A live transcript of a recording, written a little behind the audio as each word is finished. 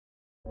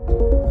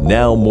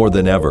Now more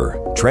than ever,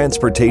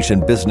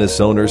 transportation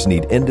business owners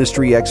need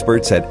industry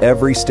experts at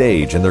every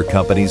stage in their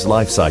company's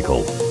life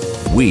cycle.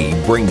 We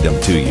bring them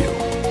to you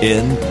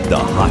in the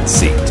hot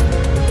seat.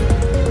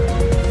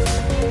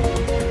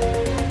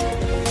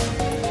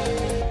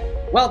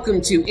 Welcome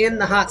to In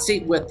the Hot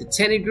Seat with the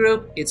Tenney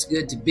Group. It's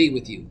good to be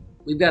with you.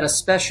 We've got a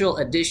special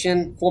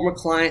edition, former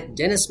client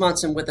Dennis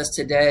Munson with us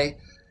today.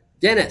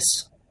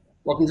 Dennis,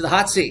 welcome to the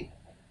Hot Seat.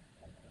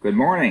 Good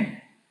morning.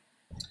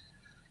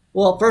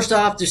 Well, first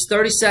off, just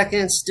 30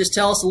 seconds. Just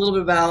tell us a little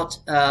bit about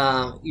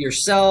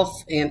yourself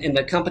and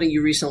the company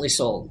you recently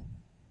sold.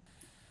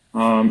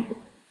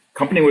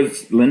 Company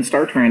was Linn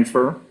Star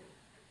Transfer.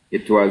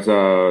 It was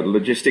a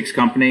logistics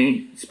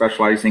company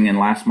specializing in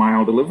last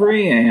mile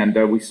delivery, and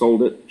we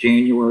sold it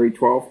January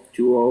 12th,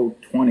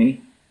 2020.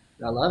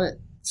 I love it.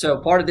 So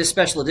part of this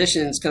special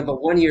edition is kind of a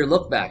one-year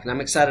look back, and I'm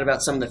excited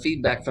about some of the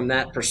feedback from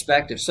that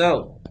perspective.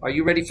 So are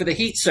you ready for the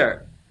heat,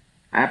 sir?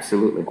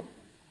 Absolutely.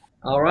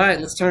 All right,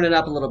 let's turn it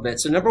up a little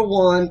bit. So number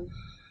one,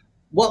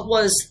 what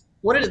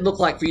did it look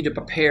like for you to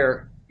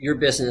prepare your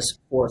business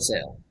for a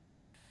sale?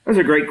 That's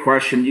a great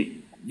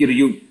question.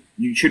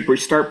 You should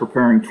start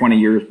preparing 20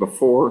 years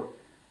before,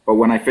 but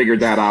when I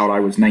figured that out, I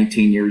was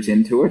 19 years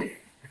into it.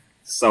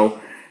 So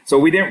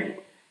we didn't,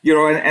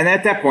 and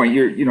at that point,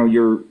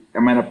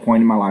 I'm at a point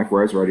in my life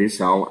where I was ready to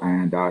sell,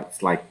 and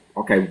it's like,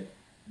 okay,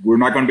 we're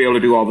not going to be able to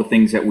do all the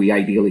things that we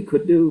ideally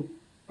could do.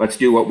 Let's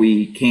do what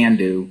we can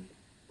do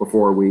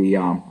before we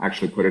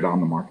actually put it on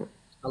the market.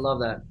 I love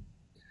that.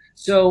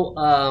 So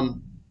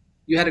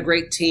you had a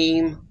great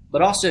team,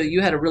 but also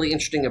you had a really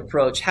interesting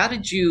approach. How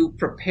did you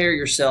prepare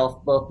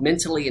yourself both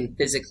mentally and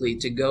physically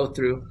to go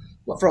through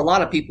what for a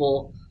lot of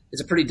people is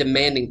a pretty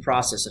demanding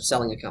process of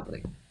selling a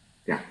company?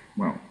 Yeah,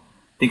 well,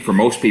 I think for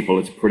most people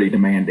it's pretty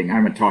demanding. I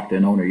haven't talked to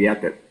an owner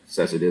yet that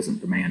says it isn't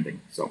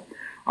demanding. So,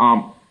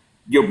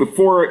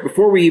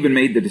 before we even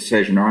made the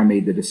decision, or I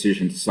made the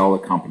decision to sell the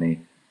company,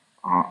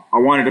 I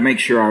wanted to make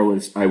sure I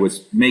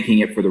was making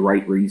it for the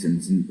right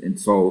reasons, and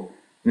so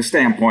from the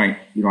standpoint,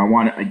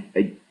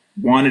 I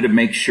wanted to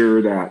make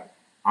sure that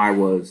I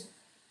was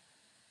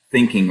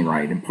thinking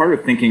right, and part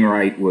of thinking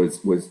right was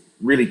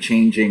really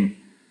changing,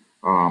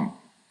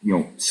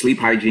 sleep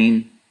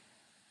hygiene,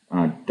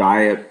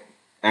 diet,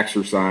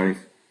 exercise,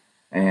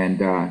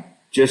 and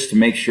just to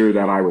make sure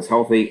that I was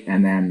healthy,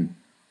 and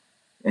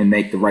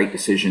make the right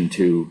decision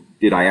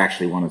did I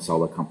actually want to sell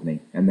the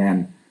company, and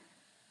then.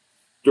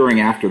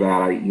 After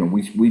that,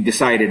 we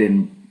decided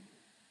in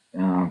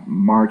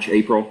March,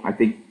 April, I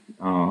think,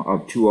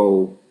 of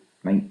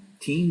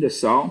 2019 to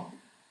sell,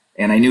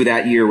 and I knew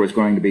that year was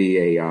going to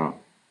be a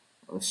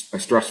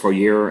stressful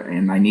year,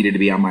 and I needed to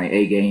be on my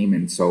A game,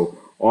 and so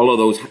all of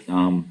those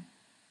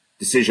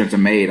decisions I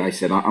made, I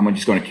said I'm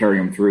just going to carry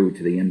them through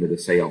to the end of the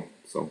sale.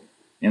 So,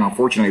 and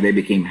unfortunately, they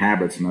became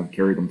habits, and I've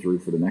carried them through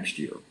for the next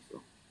year.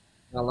 So.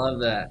 I love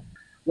that.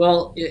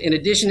 Well, in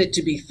addition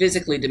to be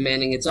physically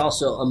demanding, it's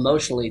also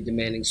emotionally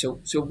demanding.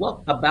 So what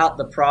about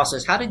the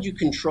process? How did you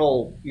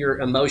control your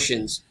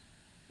emotions,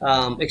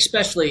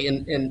 especially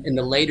in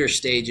the later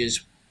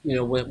stages,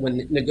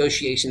 when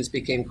negotiations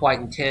became quite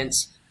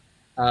intense,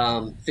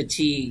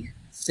 fatigue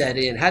set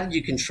in? How did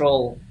you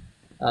control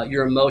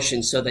your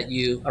emotions so that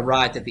you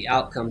arrived at the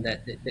outcome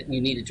that you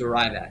needed to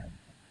arrive at?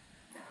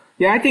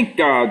 Yeah, I think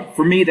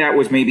for me that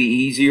was maybe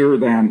easier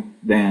than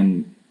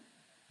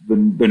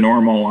the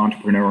normal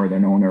entrepreneur, the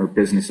owner,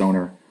 business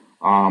owner.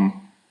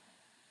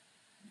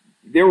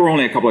 There were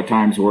only a couple of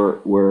times where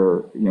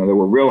there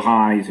were real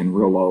highs and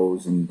real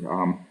lows. And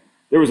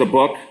there was a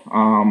book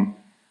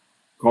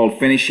called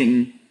Finish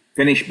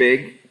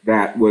Big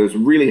that was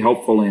really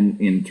helpful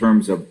in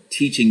terms of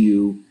teaching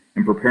you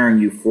and preparing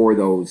you for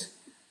those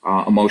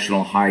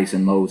emotional highs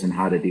and lows and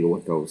how to deal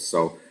with those.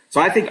 So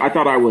I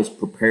thought I was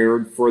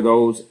prepared for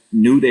those,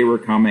 knew they were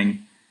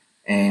coming,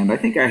 and I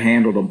think I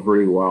handled them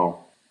pretty well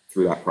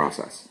through that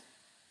process.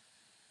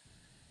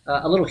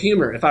 A little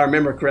humor, if I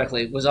remember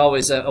correctly, was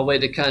always a way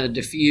to kind of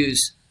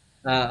diffuse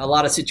a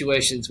lot of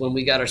situations when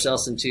we got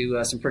ourselves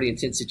into some pretty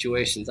intense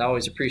situations. I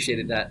always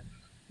appreciated that.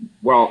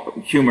 Well,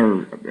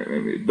 humor,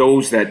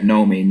 those that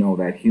know me know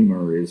that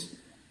humor has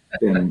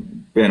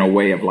been a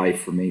way of life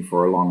for me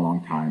for a long,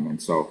 long time.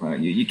 And so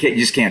you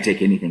just can't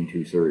take anything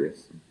too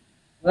serious.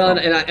 Well,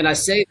 and I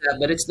say that,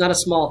 but it's not a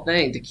small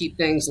thing to keep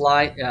things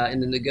light in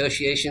the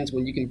negotiations.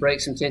 When you can break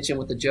some tension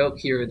with a joke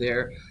here or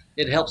there,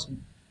 it helps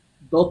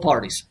both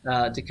parties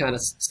to kind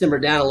of simmer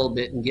down a little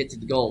bit and get to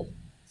the goal.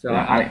 So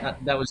yeah,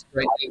 that was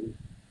great.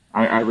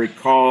 I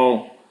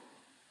recall,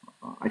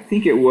 I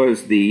think it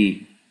was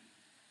the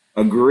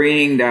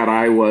agreeing that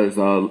I was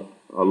a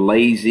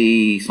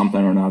lazy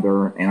something or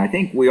another, and I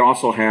think we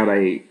also had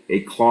a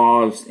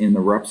clause in the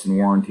reps and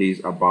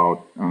warranties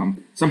about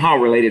somehow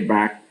related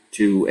back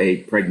to a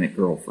pregnant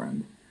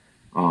girlfriend,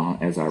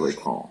 as I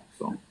recall.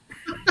 So,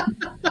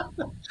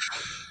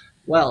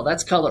 well,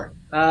 that's color.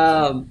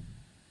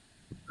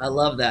 I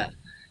love that.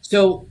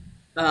 So,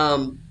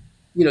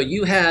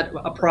 you had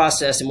a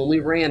process, and when we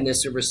ran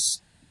this, there was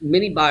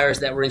many buyers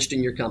that were interested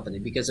in your company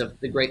because of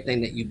the great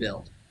thing that you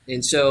built.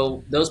 And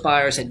so those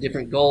buyers had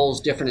different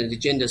goals, different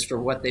agendas for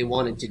what they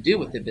wanted to do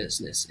with the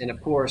business. And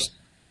of course,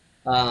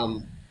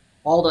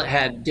 all that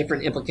had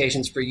different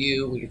implications for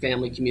you, your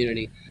family,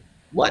 community.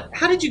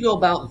 How did you go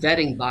about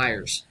vetting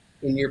buyers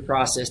in your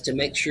process to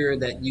make sure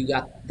that you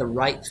got the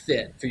right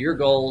fit for your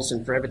goals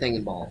and for everything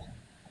involved?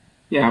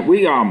 Yeah,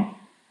 we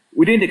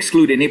didn't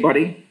exclude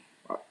anybody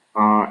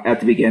at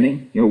the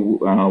beginning.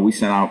 We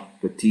sent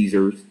out the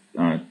teasers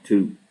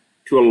to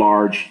a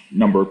large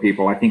number of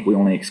people. I think we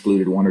only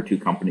excluded one or two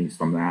companies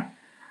from that.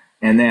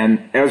 And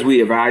then as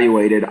we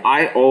evaluated,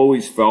 I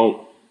always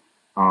felt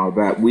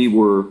that we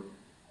were,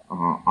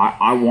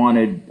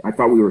 I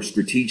thought we were a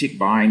strategic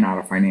buy, not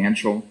a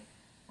financial,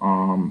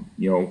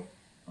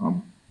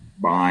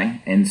 buy.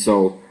 And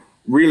so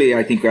really,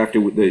 I think after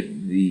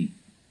the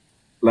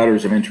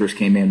letters of interest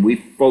came in, we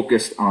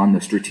focused on the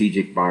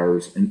strategic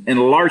buyers. And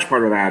a large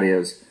part of that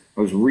is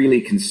I was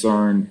really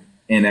concerned,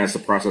 and as the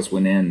process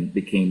went in,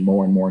 became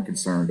more and more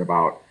concerned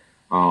about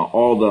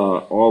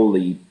all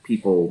the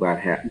people that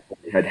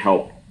had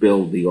helped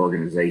build the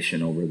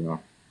organization over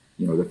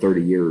the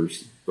 30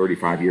 years,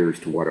 35 years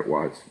to what it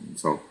was. And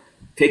so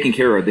taking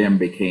care of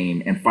them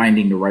and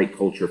finding the right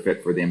culture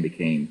fit for them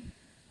became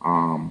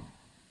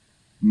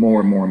more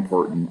and more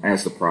important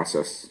as the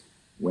process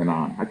went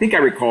on. I think I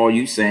recall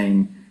you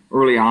saying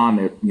early on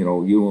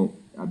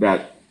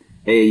that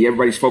hey,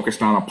 everybody's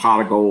focused on a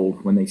pot of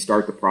gold when they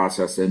start the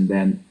process, and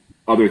then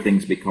other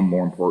things become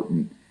more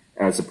important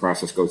as the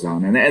process goes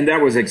on. And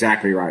that was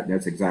exactly right.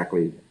 That's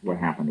exactly what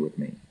happened with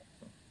me.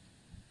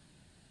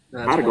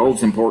 Pot of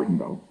gold's important,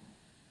 though.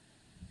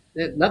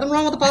 Nothing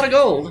wrong with a pot of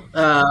gold.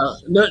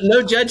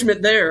 No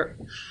judgment there.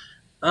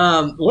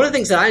 One of the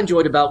things that I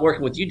enjoyed about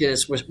working with you,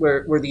 Dennis,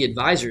 were the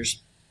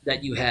advisors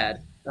that you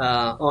had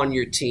on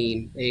your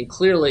team. And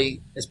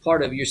clearly, as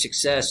part of your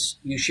success,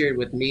 you shared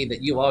with me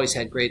that you always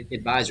had great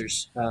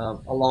advisors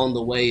along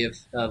the way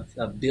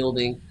of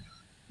building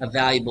a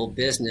valuable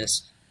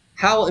business.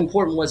 How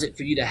important was it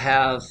for you to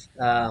have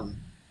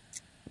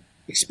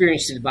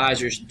experienced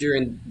advisors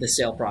during the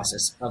sale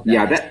process of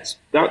that business?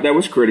 That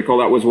was critical.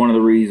 That was one of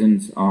the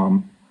reasons,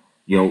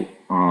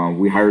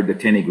 we hired the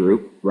Tenney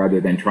Group rather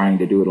than trying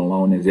to do it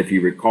alone. As if you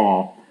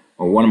recall,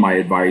 one of my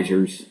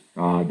advisors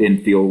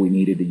didn't feel we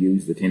needed to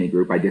use the Tenney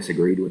Group. I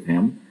disagreed with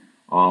him.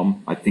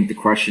 I think the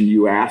question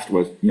you asked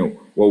was,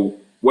 well,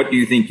 what do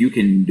you think you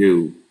can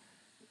do?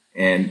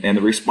 And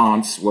the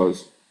response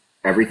was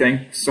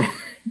everything. So,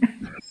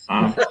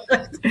 I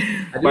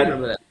do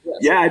remember that. Yes.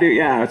 Yeah, I do.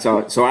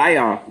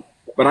 Yeah.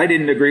 But I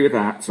didn't agree with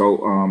that.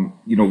 So,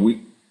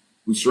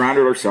 we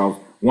surrounded ourselves.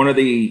 One of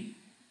the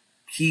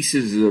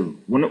pieces of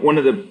one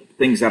of the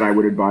things that I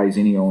would advise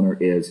any owner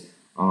is,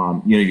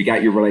 you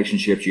got your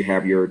relationships, you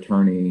have your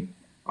attorney,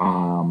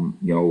 and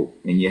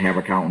you have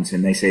accountants,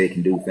 and they say they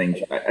can do things.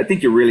 I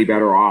think you're really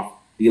better off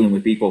dealing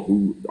with people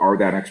who are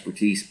that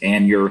expertise.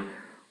 And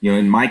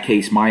in my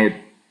case, my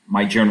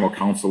general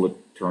counsel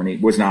attorney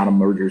was not a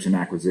mergers and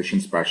acquisition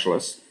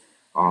specialist.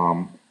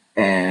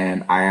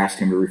 And I asked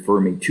him to refer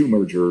me to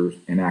mergers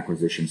and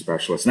acquisition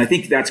specialists. And I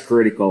think that's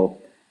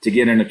critical to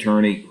get an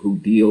attorney who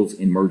deals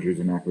in mergers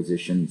and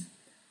acquisitions.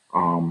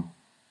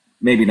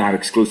 Maybe not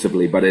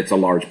exclusively, but it's a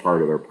large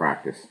part of their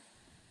practice.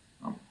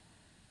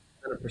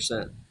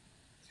 100%.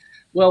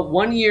 Well,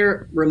 1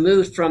 year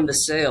removed from the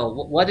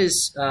sale, what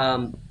is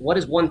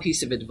one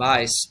piece of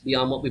advice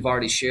beyond what we've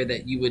already shared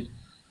that you would,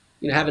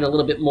 having a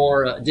little bit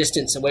more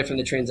distance away from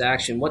the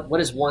transaction, what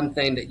is one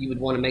thing that you would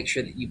want to make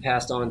sure that you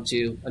passed on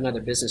to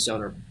another business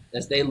owner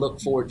as they look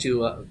forward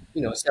to a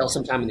sell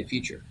sometime in the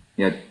future?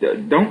 Yeah,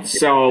 don't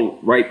sell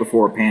right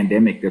before a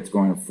pandemic that's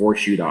going to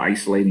force you to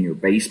isolate in your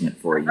basement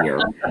for a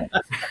year.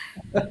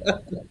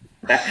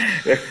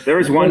 There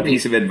was one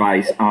piece of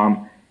advice.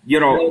 One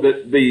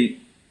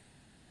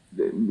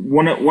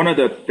of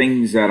the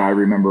things that I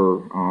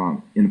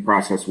remember in the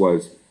process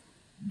was,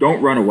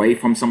 don't run away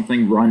from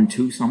something, run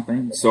to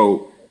something.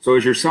 So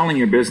as you're selling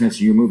your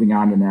business, you're moving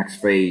on to the next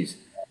phase,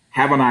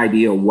 have an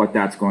idea of what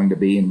that's going to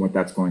be and what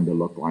that's going to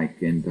look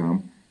like. And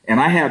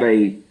I had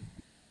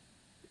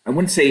I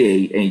wouldn't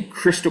say a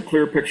crystal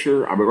clear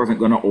picture. I wasn't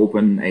going to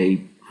open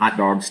a hot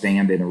dog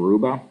stand in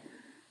Aruba,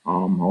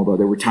 although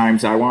there were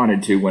times I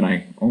wanted to when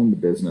I owned the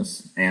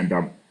business.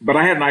 But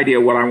I had an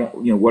idea what I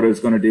was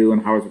going to do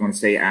and how I was going to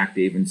stay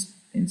active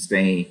and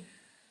stay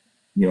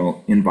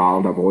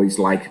involved. I've always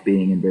liked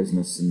being in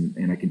business,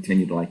 and I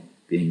continue to like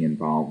being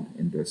involved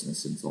in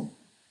business. And so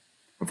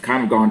I've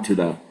kind of gone to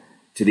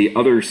the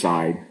other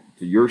side,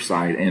 to your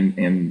side,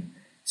 and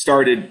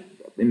started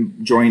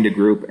and joined a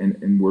group,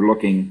 and we're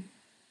looking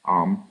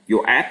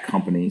at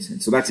companies.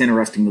 And so that's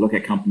interesting to look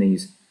at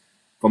companies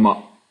from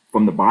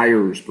the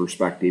buyer's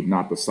perspective,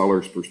 not the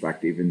seller's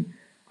perspective. And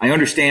I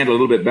understand a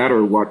little bit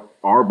better what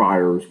our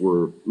buyers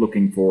were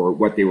looking for,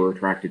 what they were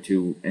attracted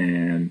to,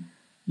 and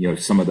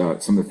some of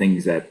the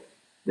things that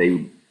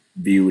they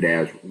viewed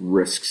as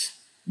risks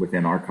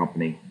within our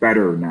company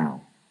better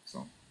now.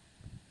 So,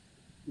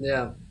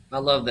 yeah, I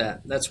love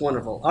that. That's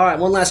wonderful. All right,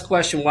 one last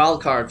question,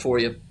 wild card for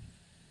you.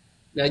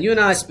 Now, you and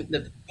I,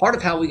 part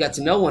of how we got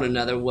to know one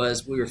another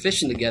was we were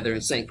fishing together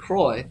in St.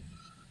 Croix,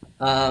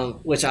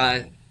 which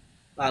I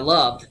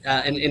loved,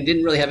 and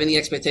didn't really have any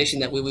expectation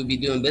that we would be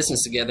doing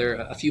business together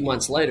a few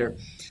months later.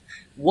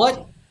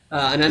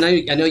 And I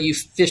know you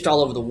fished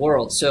all over the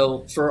world.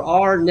 So for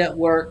our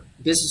network,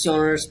 business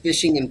owners,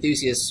 fishing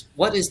enthusiasts,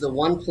 what is the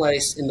one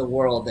place in the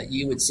world that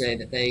you would say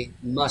that they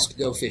must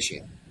go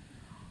fishing?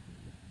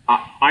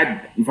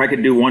 If I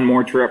could do one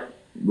more trip,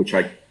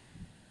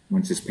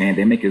 once this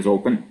pandemic is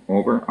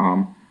over,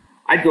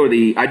 I'd go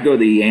to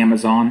the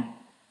Amazon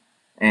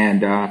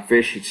and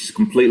fish. It's just a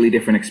completely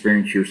different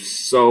experience. You're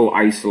so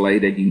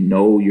isolated.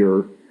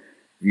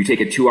 You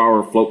take a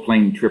 2-hour float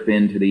plane trip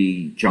into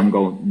the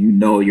jungle,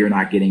 you're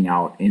not getting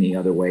out any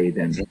other way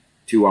than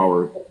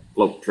 2-hour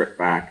float trip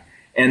back.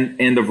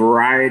 And the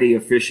variety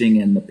of fishing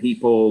and the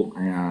people,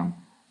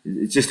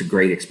 it's just a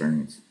great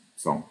experience.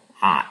 So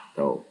hot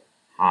though,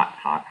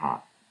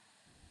 hot.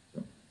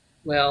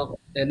 Well,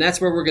 and that's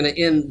where we're going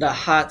to end the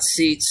hot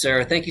seat,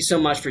 sir. Thank you so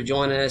much for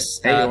joining us.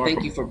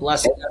 Thank you for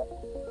blessing us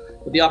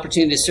with the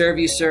opportunity to serve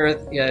you, sir.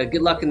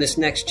 Good luck in this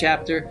next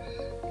chapter.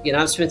 Again,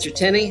 I'm Spencer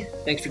Tenney.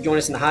 Thanks for joining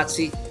us in the hot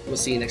seat. We'll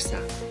see you next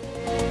time.